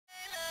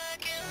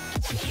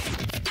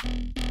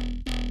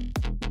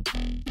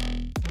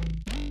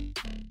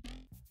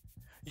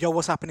Yo,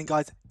 what's happening,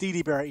 guys?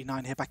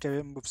 DDBear89 here, back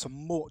again with some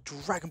more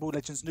Dragon Ball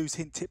Legends news,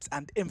 hint, tips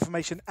and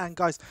information. And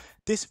guys,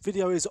 this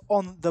video is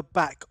on the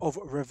back of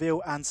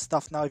Reveal and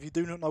Stuff. Now, if you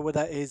do not know what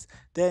that is,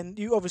 then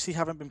you obviously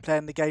haven't been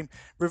playing the game.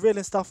 Reveal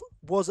and Stuff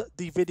was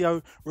the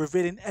video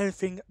revealing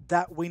everything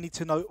that we need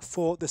to know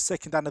for the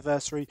 2nd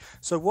anniversary.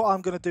 So what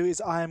I'm going to do is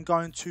I am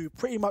going to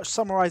pretty much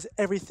summarize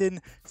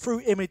everything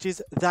through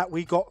images that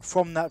we got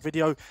from that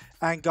video.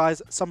 And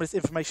guys, some of this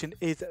information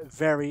is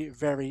very,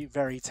 very,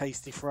 very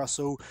tasty for us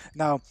all.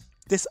 Now,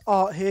 this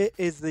art here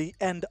is the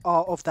end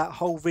art of that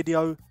whole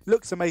video.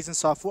 Looks amazing,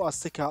 so I thought I'd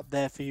stick it up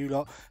there for you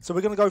lot. So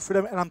we're going to go through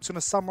them and I'm just going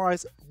to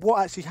summarize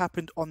what actually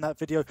happened on that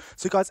video.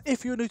 So guys,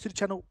 if you're new to the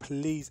channel,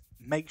 please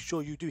make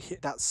sure you do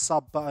hit that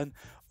sub button.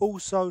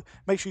 Also,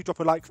 make sure you drop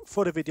a like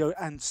for the video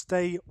and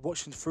stay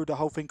watching through the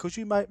whole thing because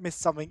you might miss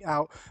something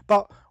out.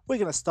 But we're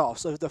going to start off.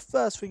 So the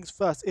first things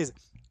first is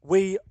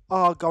we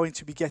are going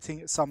to be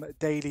getting some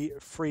daily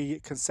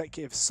free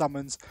consecutive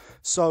summons.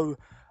 So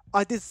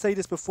I did say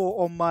this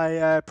before on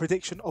my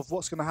prediction of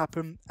what's going to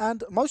happen,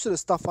 and most of the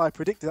stuff I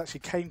predicted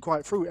actually came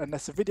quite through, and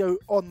there's a video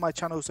on my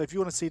channel, so if you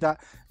want to see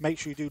that, make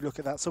sure you do look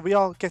at that. So we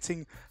are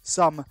getting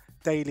some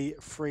daily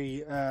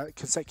free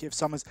consecutive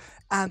summons,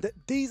 and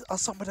these are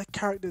some of the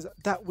characters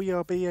that we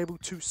are being able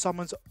to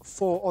summon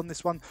for on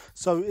this one.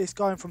 So it's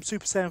going from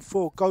Super Saiyan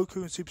 4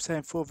 Goku and Super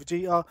Saiyan 4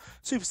 Vegeta,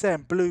 Super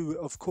Saiyan Blue,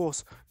 of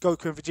course,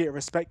 Goku and Vegeta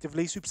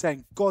respectively, Super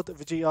Saiyan God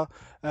Vegeta,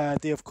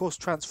 the of course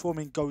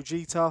transforming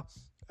Gogeta,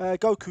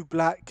 Goku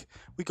Black,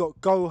 we got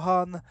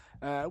Gohan,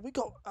 we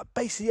got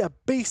basically a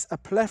beast, a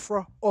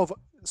plethora of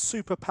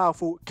super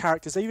powerful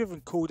characters. They've even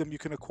called them, you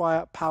can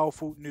acquire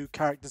powerful new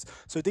characters.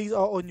 So these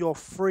are on your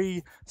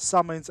free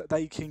summons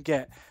that you can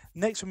get.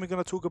 Next one we're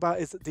going to talk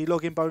about is the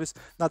login bonus.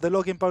 Now the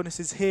login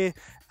bonus is here,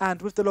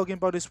 and with the login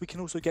bonus we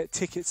can also get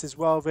tickets as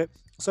well with it.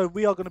 So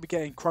we are going to be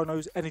getting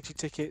Chronos, energy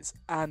tickets,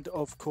 and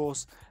of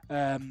course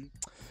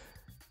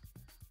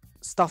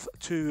stuff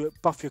to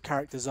buff your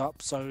characters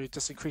up, so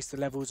just increase the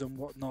levels and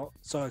whatnot.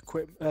 So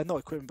not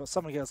equipment, but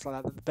something else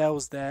like that. The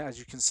bells there, as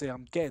you can see,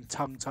 I'm getting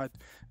tongue-tied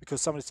because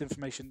some of this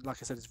information, like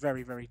I said, is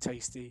very, very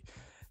tasty.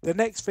 The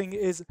next thing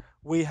is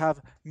we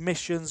have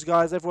missions,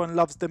 guys. Everyone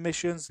loves the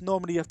missions.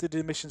 Normally you have to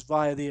do missions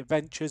via the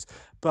adventures,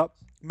 but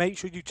make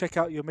sure you check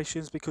out your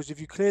missions, because if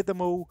you clear them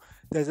all,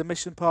 there's a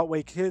mission part where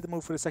you clear them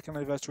all for the 2nd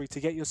anniversary to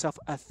get yourself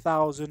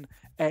 1,000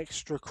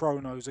 extra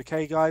Chronos.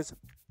 Okay, guys?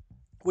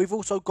 We've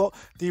also got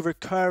the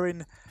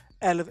recurring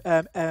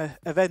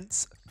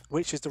events,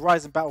 which is the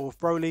Rise and Battle with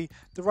Broly,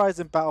 the Rise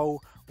and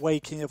Battle where you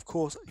can, of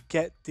course,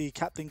 get the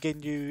Captain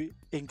Ginyu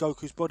in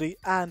Goku's body,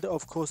 and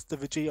of course the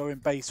Vegeta in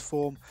base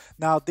form.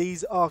 Now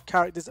these are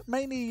characters,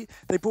 mainly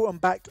they brought them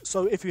back,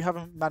 so if you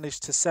haven't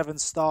managed to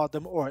 7-star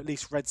them, or at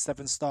least red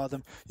 7-star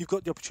them, you've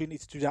got the opportunity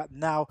to do that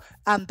now,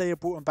 and they are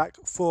brought them back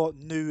for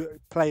new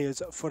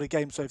players for the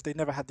game, so if they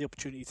never had the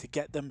opportunity to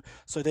get them,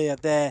 so they are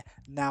there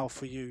now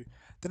for you.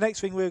 The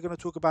next thing we're going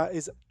to talk about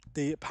is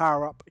the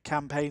power-up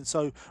campaign.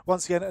 So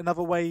once again,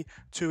 another way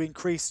to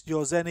increase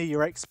your Zenny,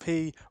 your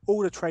XP,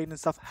 all the training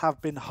stuff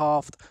have been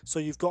halved. So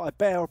you've got a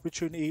better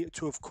opportunity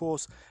to, of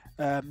course,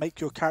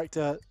 make your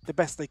character the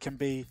best they can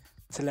be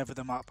to level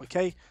them up,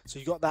 okay? So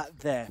you got that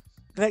there.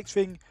 The next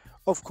thing,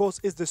 of course,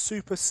 is the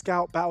Super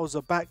Scout battles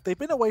are back. They've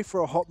been away for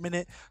a hot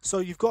minute, so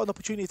you've got an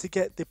opportunity to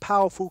get the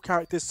powerful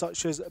characters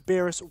such as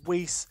Beerus,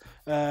 Whis,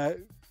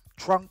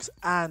 Trunks,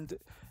 and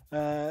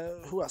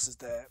who else is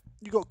there?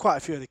 You've got quite a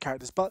few of the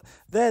characters, but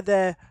they're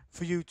there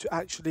for you to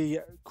actually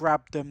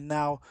grab them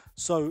now.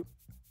 So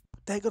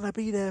they're going to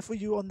be there for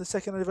you on the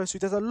 2nd anniversary.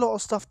 There's a lot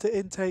of stuff to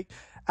intake,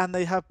 and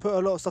they have put a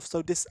lot of stuff.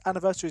 So this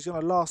anniversary is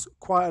going to last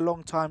quite a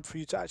long time for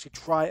you to actually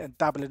try and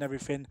dabble in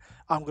everything.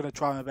 I'm going to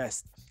try my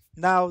best.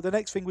 Now, the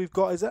next thing we've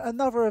got is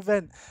another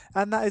event,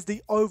 and that is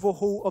the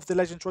overhaul of the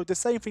Legend Droid. The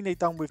same thing they've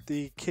done with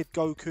the Kid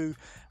Goku,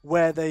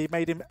 where they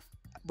made him,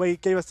 where he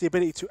gave us the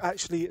ability to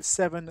actually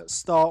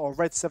 7-star or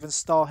red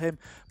 7-star him.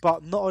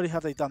 But not only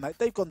have they done that,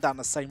 they've gone down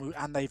the same route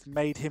and they've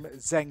made him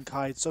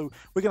Zenkai. So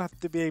we're going to have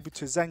to be able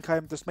to Zenkai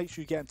him. Just make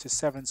sure you get him to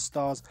 7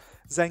 stars.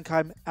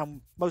 Zenkai him,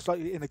 and most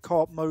likely in the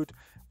co-op mode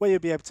where you'll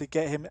be able to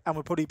get him, and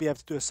we'll probably be able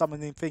to do a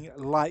summoning thing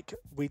like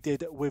we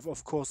did with,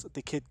 of course,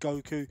 the Kid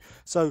Goku.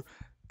 So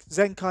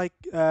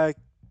Zenkai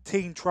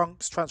Teen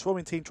Trunks,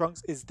 transforming Teen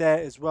Trunks is there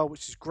as well,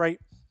 which is great.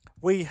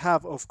 We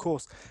have, of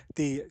course,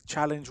 the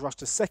Challenge Rush,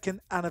 the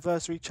 2nd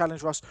anniversary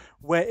Challenge Rush,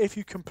 where if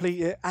you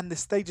complete it, and the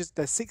stages,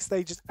 there's 6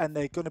 stages, and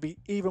they're going to be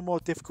even more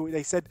difficult.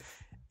 They said,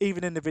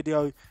 even in the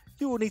video,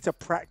 you will need to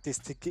practice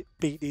to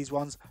beat these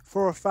ones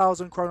for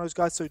 1,000 Chronos,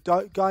 guys. So,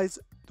 guys,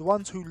 the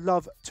ones who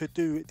love to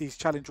do these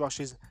Challenge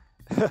Rushes,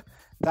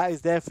 that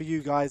is there for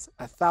you guys.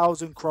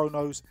 1,000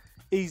 Chronos,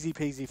 easy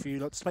peasy for you.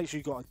 Just make sure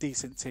you got a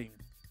decent team.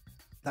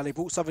 Now they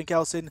brought something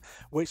else in,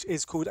 which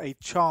is called a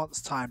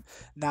chance time.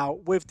 Now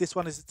with this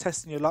one is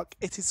testing your luck.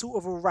 It is sort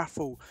of a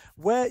raffle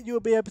where you'll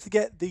be able to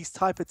get these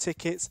type of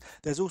tickets.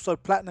 There's also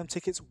platinum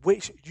tickets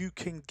which you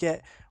can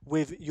get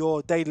with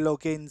your daily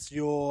logins,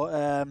 your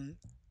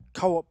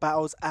co-op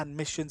battles and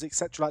missions,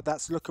 etc. like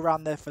that, so look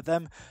around there for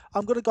them.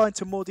 I'm going to go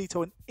into more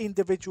detail on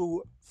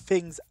individual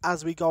things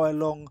as we go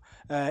along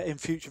in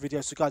future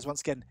videos. So guys,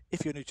 once again,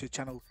 if you're new to the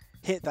channel,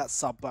 hit that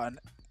sub button,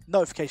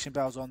 notification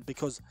bells on,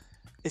 because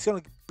it's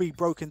going to be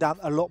broken down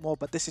a lot more,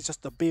 but this is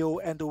just the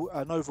be-all, end-all,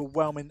 an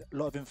overwhelming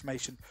lot of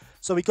information.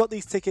 So we got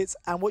these tickets,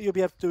 and what you'll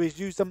be able to do is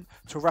use them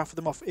to raffle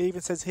them off. It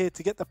even says here,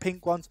 to get the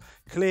pink ones,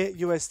 clear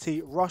UST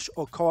rush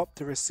or co-op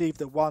to receive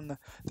the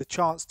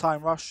chance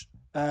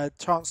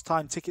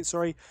time ticket,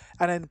 sorry,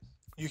 and then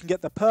you can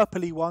get the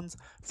purpley ones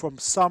from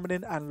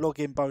summoning and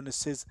login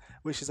bonuses,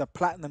 which is a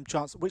platinum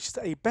chance, which is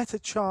a better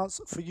chance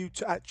for you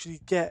to actually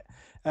get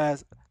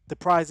the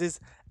prizes.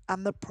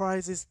 And the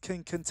prizes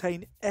can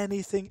contain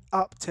anything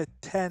up to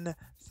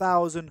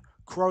 10,000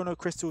 chrono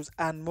crystals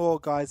and more,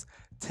 guys.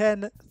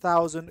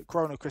 10,000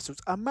 chrono crystals.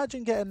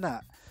 Imagine getting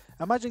that.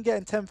 Imagine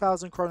getting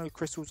 10,000 chrono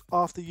crystals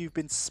after you've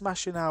been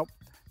smashing out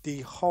the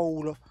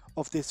whole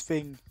of this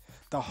thing,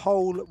 the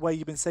whole way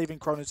you've been saving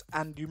chronos,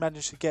 and you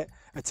manage to get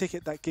a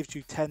ticket that gives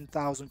you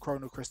 10,000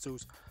 chrono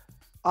crystals.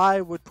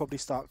 I would probably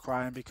start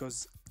crying,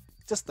 because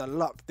just the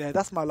luck there.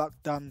 That's my luck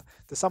done.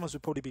 The summons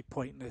would probably be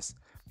pointless.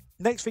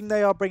 Next thing,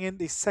 they are bringing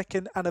the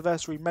 2nd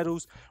anniversary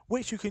medals,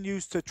 which you can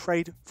use to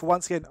trade for,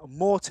 once again,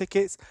 more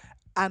tickets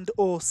and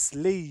or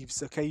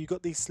sleeves. Okay, you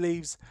got these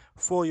sleeves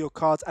for your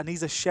cards, and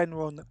these are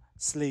Shenron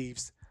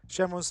sleeves.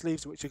 Shenron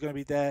sleeves, which are going to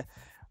be there.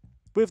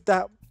 With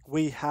that,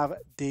 we have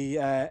the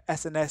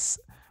SNS,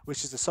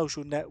 which is the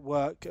social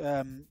network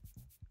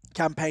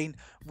campaign,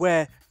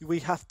 where we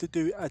have to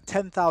do a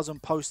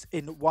 10,000 posts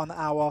in 1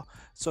 hour.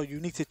 So you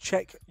need to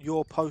check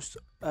your post,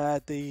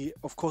 the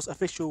of course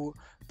official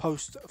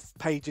post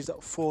pages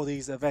for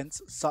these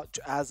events, such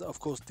as of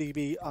course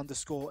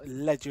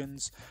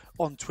DB_legends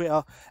on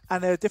Twitter.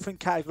 And there are different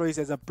categories.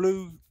 There's a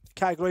blue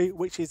category,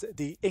 which is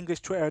the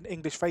English Twitter and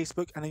English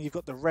Facebook, and then you've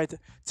got the red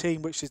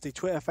team, which is the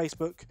Twitter,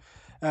 Facebook,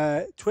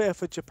 Twitter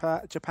for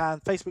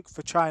Japan, Facebook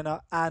for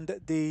China, and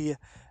the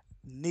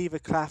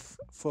Neverclaff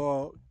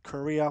for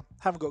Korea.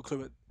 Haven't got a clue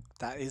what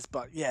that is,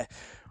 but yeah,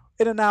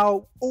 in an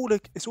hour,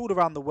 it's all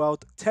around the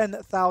world.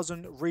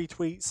 10,000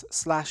 retweets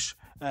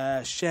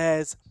 /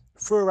 shares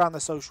through around the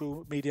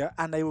social media,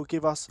 and they will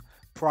give us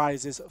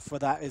prizes for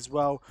that as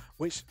well,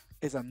 which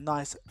is a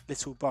nice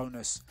little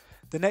bonus.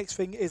 The next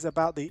thing is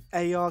about the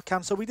AR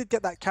cam. So we did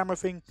get that camera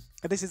thing,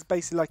 and this is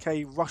basically like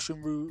a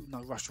Russian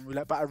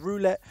roulette, but a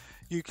roulette.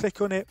 You click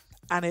on it,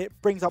 and it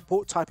brings up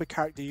what type of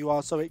character you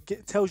are. So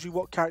it tells you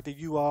what character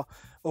you are,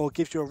 or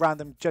gives you a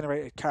random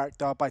generated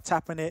character by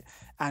tapping it,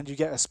 and you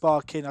get a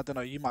spark in. I don't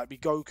know, you might be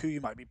Goku, you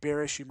might be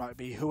Beerus, you might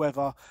be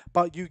whoever,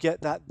 but you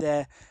get that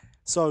there.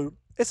 So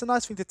it's a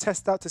nice thing to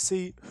test out to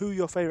see who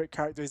your favorite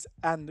character is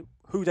and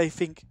who they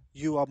think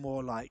you are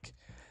more like.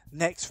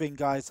 Next thing,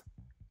 guys,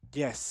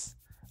 yes,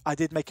 I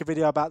did make a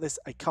video about this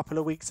a couple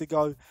of weeks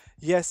ago.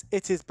 Yes,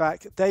 it is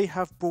back. They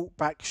have brought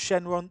back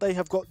Shenron. They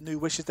have got new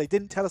wishes. They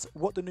didn't tell us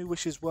what the new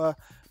wishes were,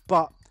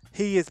 but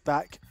he is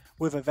back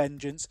with a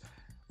vengeance.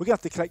 We're going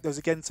to have to collect those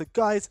again. So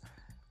guys,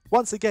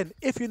 once again,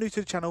 if you're new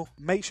to the channel,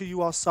 make sure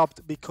you are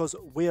subbed, because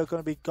we are going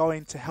to be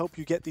going to help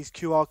you get these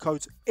QR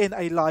codes in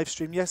a live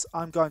stream. Yes,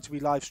 I'm going to be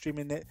live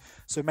streaming it,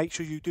 so make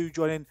sure you do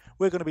join in.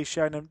 We're going to be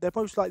sharing them. They're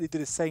most likely to do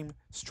the same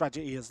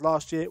strategy as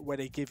last year, where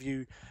they give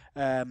you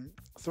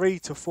 3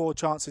 to 4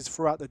 chances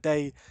throughout the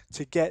day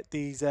to get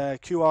these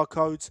QR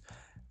codes,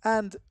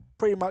 and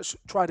pretty much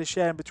try to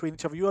share them between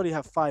each other. You only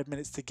have 5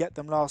 minutes to get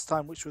them last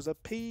time, which was a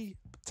pee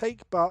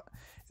take, but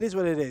it is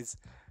what it is.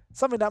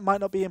 Something that might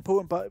not be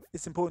important, but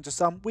it's important to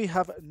some. We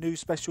have new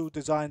special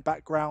design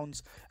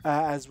backgrounds,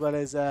 as well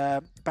as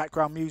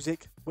background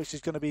music, which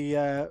is going to be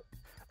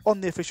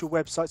on the official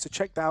website. So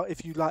check that out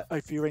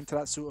if you're into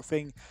that sort of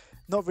thing.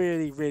 Not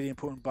really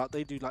important, but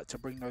they do like to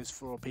bring those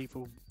for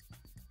people.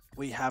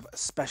 We have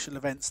special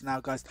events now,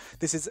 guys.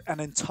 This is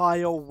an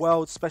entire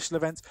world special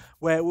event,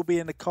 where it will be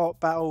in a co-op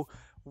battle,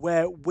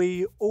 where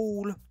we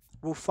all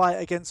will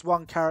fight against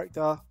one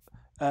character,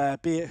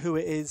 be it who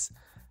it is,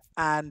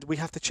 and we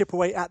have to chip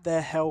away at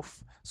their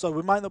health. So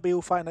we might not be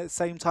all fighting at the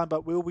same time,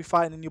 but we will be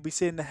fighting, and you'll be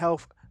seeing the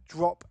health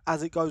drop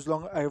as it goes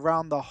along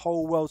around the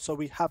whole world. So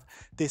we have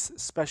this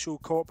special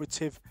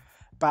cooperative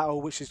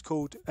battle, which is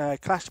called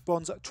Clash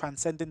Bonds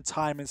Transcending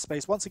Time and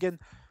Space. Once again,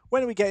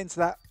 when we get into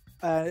that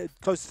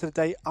closer to the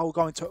day, I will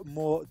go into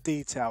more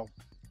detail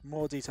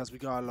as we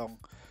go along.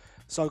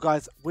 So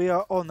guys, we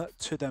are on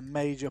to the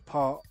major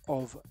part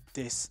of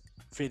this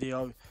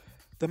video.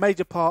 The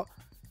major part,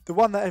 the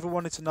one that everyone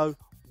wanted to know: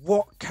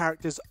 what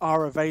characters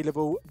are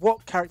available?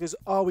 What characters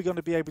are we going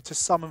to be able to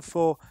summon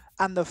for?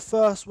 And the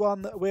first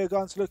one that we're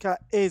going to look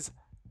at is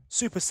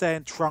Super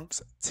Saiyan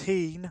Trunks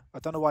Teen. I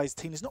don't know why he's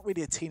teen. He's not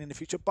really a teen in the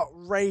future, but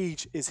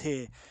Rage is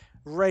here.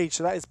 Rage,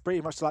 so that is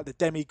pretty much like the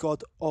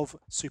demigod of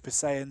Super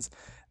Saiyans.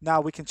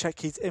 Now we can check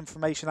his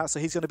information out. So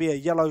he's going to be a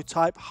yellow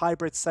type,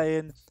 hybrid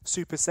Saiyan,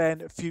 Super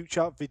Saiyan,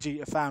 future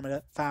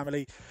Vegeta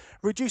family.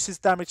 Reduces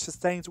damage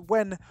sustained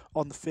when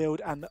on the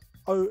field, and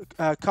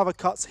cover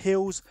cuts,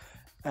 heals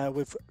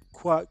with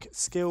quirk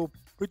skill.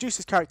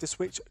 Reduces character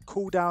switch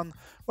cooldown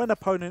when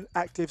opponent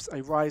activates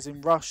a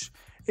rising rush.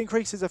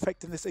 increases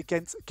effectiveness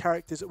against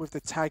characters with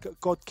the tag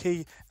God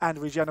Key and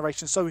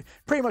Regeneration. So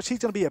pretty much he's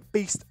going to be a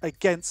beast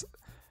against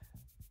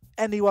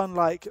anyone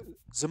like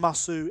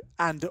Zamasu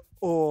and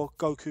or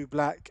Goku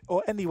Black,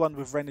 or anyone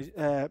with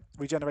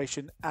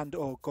Regeneration and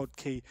or God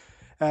Key.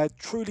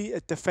 Truly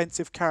a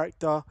defensive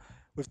character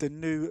with the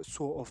new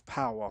sort of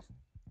power.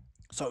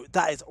 So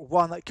that is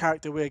one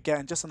character we're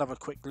getting. Just another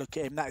quick look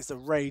at him. That is the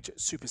Rage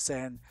Super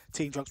Saiyan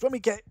Teen Trunks. When we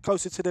get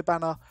closer to the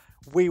banner,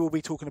 we will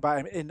be talking about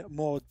him in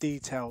more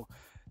detail.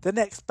 The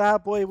next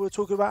bad boy we're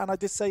talking about, and I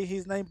did say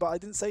his name, but I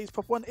didn't say his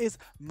proper one, is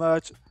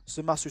Merge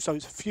Zamasu. So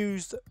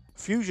it's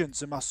Fusion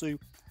Zamasu.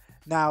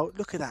 Now,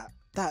 look at that.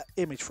 That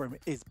image for him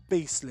is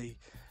beastly.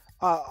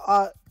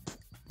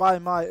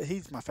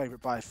 He's my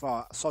favourite by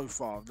far, so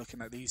far,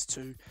 looking at these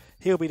two.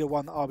 He'll be the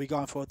one that I'll be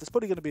going for. There's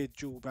probably going to be a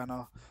dual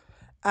banner.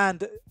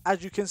 And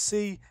as you can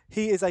see,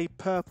 he is a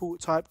purple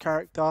type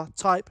character.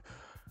 Type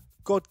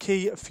God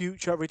Key,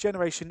 Future,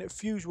 Regeneration,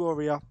 Fuse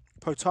Warrior,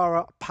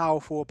 Potara,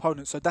 Powerful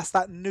Opponent. So that's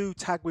that new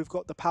tag we've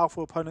got, the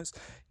Powerful Opponents.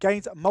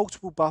 Gains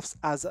multiple buffs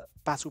as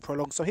battle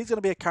prolongs. So he's going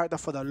to be a character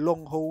for the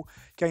long haul.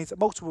 Gains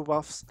multiple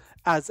buffs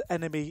as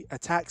enemy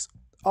attacks,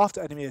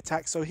 after enemy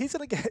attacks. So he's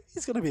going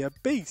to be a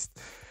beast.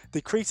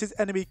 Decreases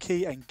enemy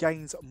key and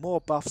gains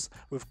more buffs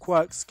with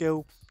quirk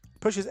skill.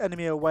 Pushes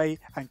enemy away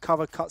and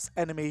cover cuts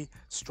enemy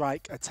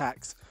strike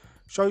attacks.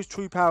 Shows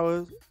true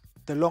power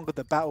the longer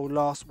the battle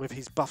lasts with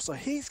his buff. So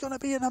he's going to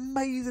be an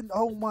amazing...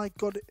 Oh my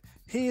god.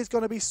 He is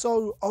going to be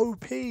so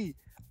OP.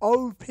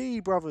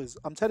 OP, brothers.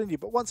 I'm telling you.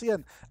 But once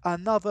again,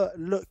 another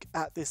look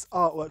at this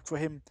artwork for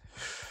him.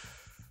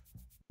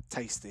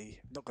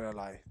 Tasty. Not going to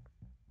lie.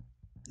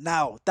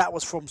 Now, that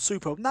was from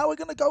Super. Now we're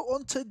going to go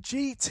on to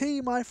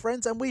GT, my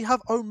friends. And we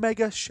have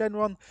Omega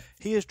Shenron.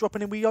 He is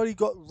dropping in. We only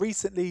got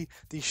recently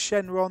the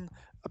Shenron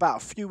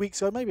about a few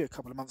weeks ago. Maybe a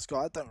couple of months ago.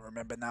 I don't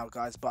remember now,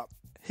 guys. But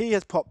he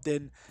has popped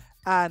in.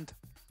 And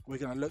we're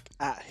going to look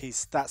at his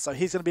stats. So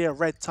he's going to be a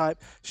red type.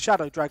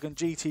 Shadow Dragon,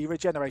 GT,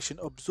 Regeneration,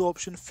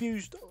 Absorption,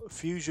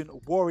 Fusion,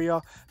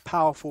 Warrior,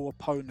 Powerful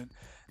Opponent.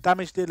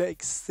 Damage dealer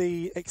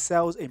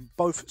excels in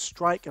both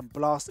strike and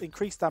blast.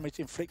 Increased damage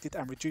inflicted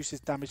and reduces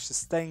damage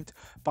sustained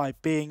by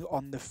being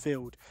on the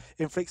field.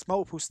 Inflicts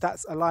multiple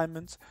stats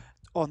alignments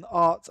on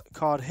art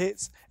card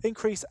hits.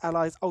 Increase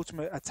allies'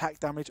 ultimate attack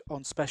damage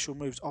on special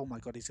moves. Oh my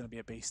god, he's going to be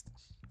a beast.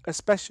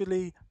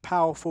 Especially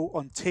powerful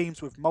on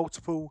teams with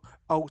multiple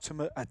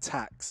ultimate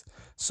attacks.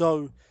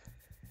 So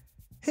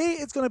he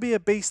is going to be a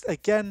beast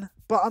again,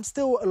 but I'm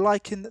still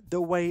liking the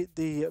way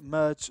the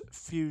Merge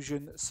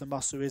Fusion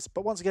Zamasu is.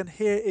 But once again,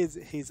 here is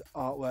his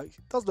artwork.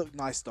 It does look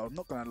nice though, I'm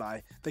not going to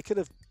lie. They could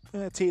have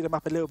teed him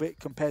up a little bit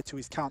compared to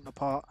his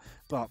counterpart,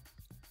 but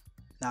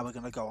now we're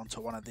going to go on to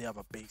one of the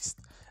other beasts.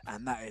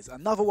 And that is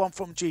another one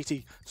from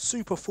GT,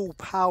 Super Full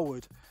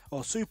Powered,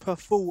 or Super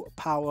Full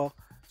Power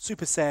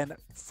Super Saiyan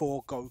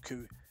 4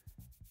 Goku.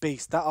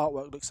 Beast, that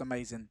artwork looks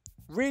amazing.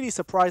 Really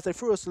surprised they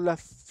threw us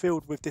left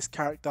field with this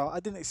character. I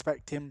didn't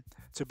expect him,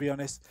 to be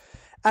honest.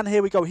 And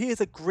here we go. He is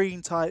a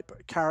green type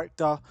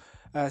character.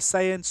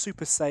 Saiyan,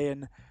 Super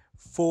Saiyan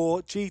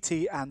for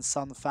GT and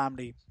Sun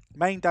family.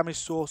 Main damage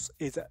source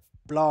is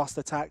blast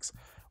attacks.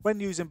 When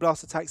using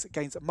blast attacks, it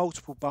gains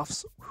multiple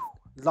buffs.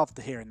 Whew,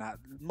 loved hearing that.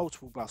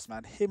 Multiple buffs,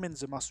 man. Him and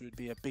Zamasu would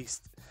be a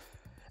beast.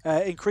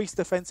 Increased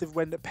defensive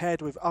when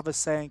paired with other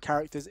Saiyan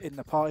characters in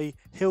the party.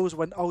 Heals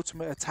when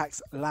ultimate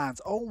attacks lands.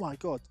 Oh my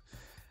god.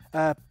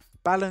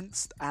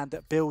 Balanced and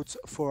builds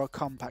for a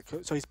comeback.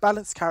 So he's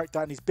balanced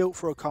character and he's built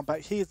for a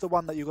comeback. He is the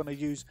one that you're going to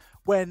use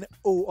when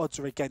all odds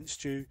are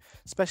against you,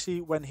 especially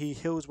when he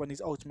heals when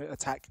his ultimate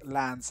attack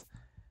lands.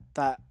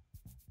 That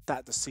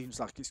just seems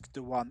like it's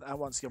the one. And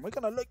once again, we're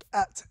going to look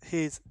at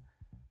his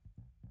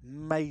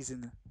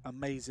amazing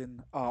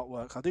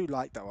artwork. I do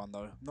like that one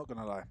though, I'm not going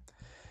to lie.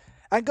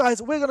 And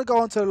guys, we're going to go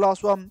on to the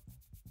last one.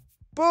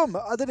 Boom!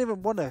 I didn't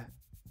even want to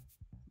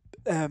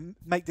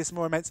make this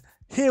more immense.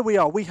 Here we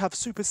are. We have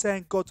Super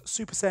Saiyan God,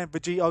 Super Saiyan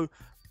Vegito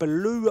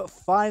Blue.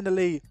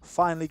 Finally,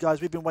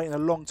 guys, we've been waiting a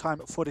long time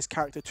for this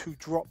character to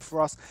drop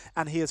for us,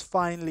 and he is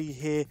finally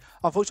here.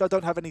 Unfortunately, I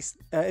don't have any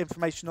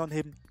information on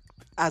him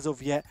as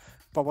of yet,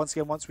 but once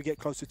again, once we get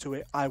closer to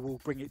it, I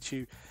will bring it to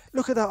you.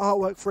 Look at that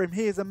artwork for him.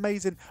 He is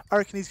amazing. I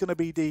reckon he's going to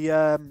be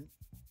the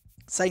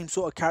same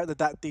sort of character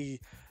that the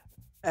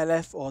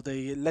LF or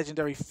the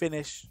Legendary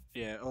Finish,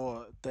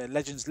 or the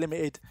Legends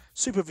Limited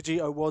Super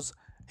Vegito was.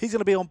 He's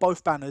going to be on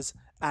both banners,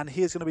 and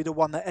he is going to be the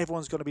one that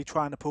everyone's going to be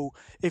trying to pull.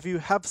 If you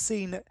have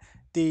seen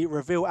the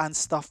reveal and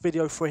stuff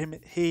video for him,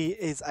 he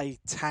is a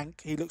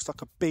tank. He looks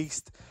like a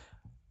beast.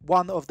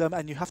 One of them,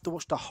 and you have to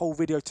watch the whole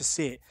video to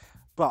see it.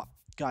 But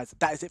guys,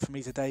 that is it for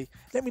me today.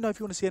 Let me know if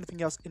you want to see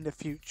anything else in the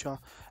future,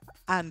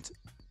 and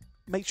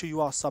make sure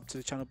you are subbed to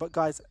the channel. But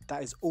guys,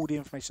 that is all the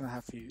information I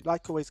have for you.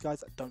 Like always,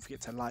 guys, don't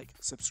forget to like,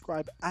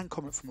 subscribe, and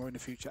comment for more in the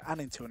future. And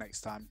until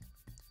next time,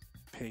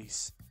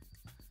 peace.